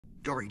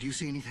Dory, do you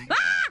see anything? Ah!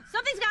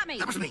 Something's got me!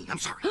 That was me. I'm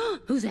sorry.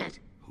 Who's that?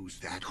 Who's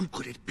that? Who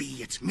could it be?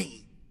 It's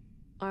me.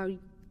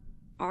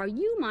 Are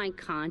you my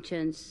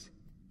conscience?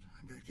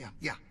 Yeah.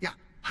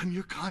 I'm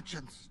your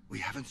conscience. We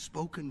haven't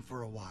spoken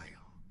for a while.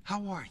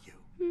 How are you?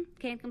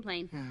 Can't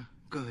complain. Yeah,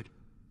 good.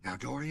 Now,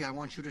 Dory, I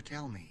want you to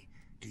tell me.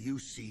 Do you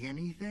see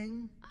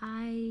anything?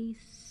 I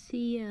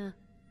see a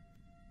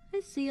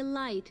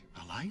light.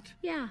 A light?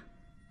 Yeah,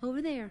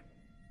 over there.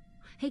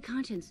 Hey,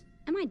 Conscience,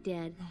 am I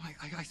dead? No,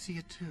 I see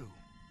it too.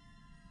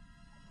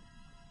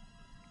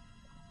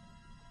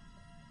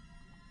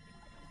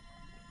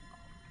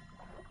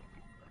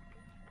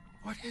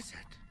 What is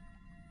it?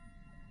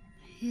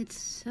 It's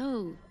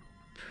so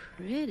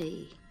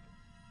pretty.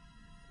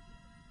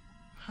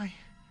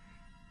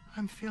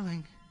 I'm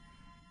feeling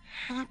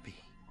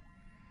happy,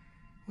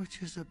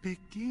 which is a big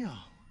deal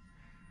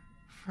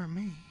for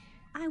me.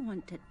 I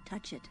want to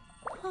touch it.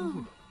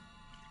 Ooh.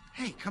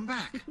 Hey, come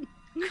back.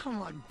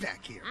 Come on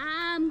back here.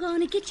 I'm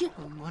gonna get you.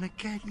 I'm gonna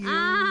get you.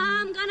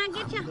 I'm gonna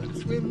get you. I'm gonna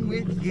swim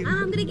with you.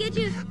 I'm gonna get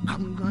you.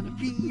 I'm gonna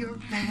be your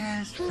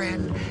best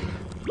friend.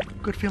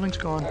 Good feelings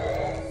gone.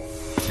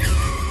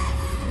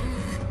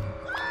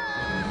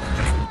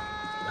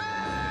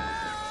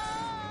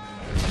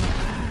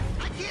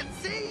 I can't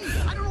see.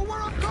 I don't know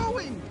where I'm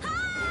going.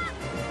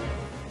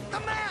 The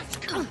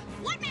mask.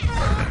 What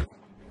mask?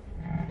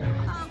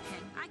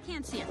 Okay, I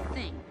can't see a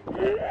thing.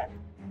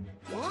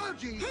 Oh,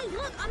 geez. Hey,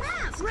 look, a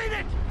mask. Read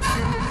it.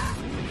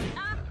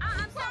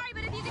 I'm sorry,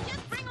 but if you could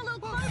just bring a little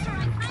closer,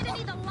 I kind of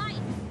need the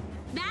light.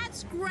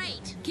 That's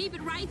great. Keep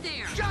it right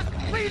there. Just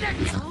read it.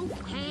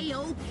 Okay.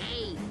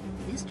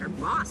 Mr.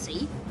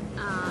 Bossy.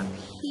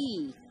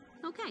 P.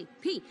 Okay,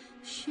 P.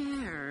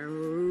 Share.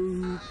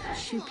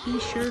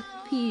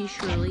 P.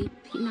 Shirley.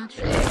 P. Not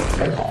Shirley.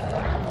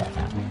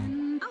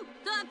 Oh,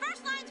 the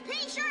first line's P.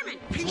 Sherman.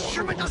 P.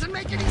 Sherman doesn't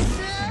make any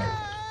sense.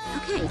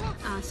 Okay,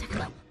 second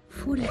line.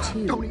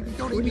 42. Don't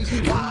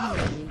even. Wow.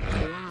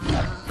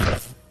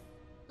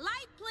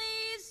 Light,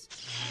 please.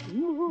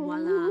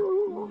 Voila.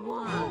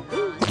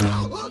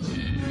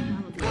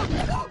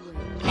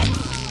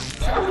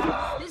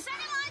 The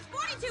second line's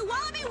 42,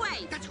 Wallaby Way.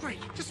 That's great.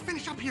 Just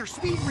finish up here.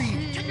 Speed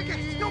read. Take a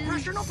guess. No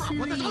pressure, no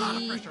problem. There's a lot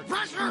of pressure.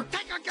 Pressure!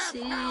 Take a guess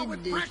now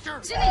with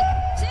pressure. Sydney!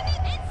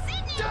 It's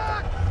Sydney!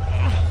 Duck!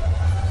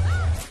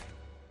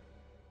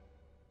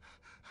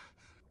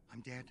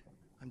 I'm dead.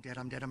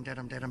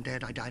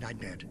 I died. I'm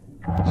dead.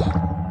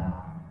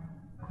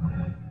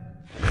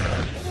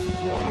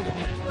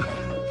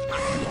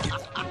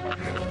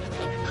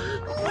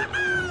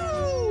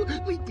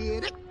 Woohoo! We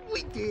did it.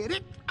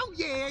 Oh,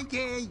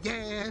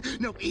 yeah.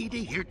 No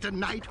eating here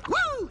tonight.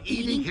 Woo!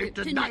 Eating here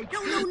tonight.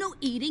 No,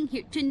 eating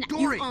here tonight.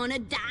 Dory! You're on a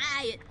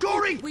diet.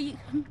 Dory!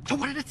 So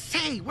what did it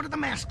say? What did the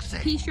mask say?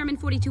 P. Sherman,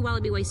 42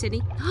 Wallaby Way,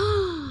 Sydney.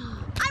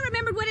 I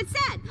remembered what it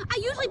said. I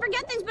usually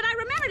forget things, but I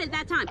remembered it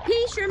that time.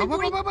 P. Sherman,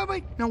 42...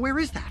 Wait. Now, where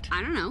is that?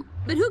 I don't know.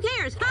 But who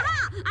cares?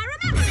 Ha! I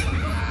remembered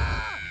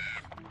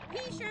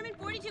it! P. Sherman,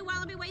 42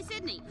 Wallaby Way,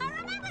 Sydney. I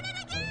remembered it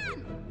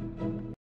again!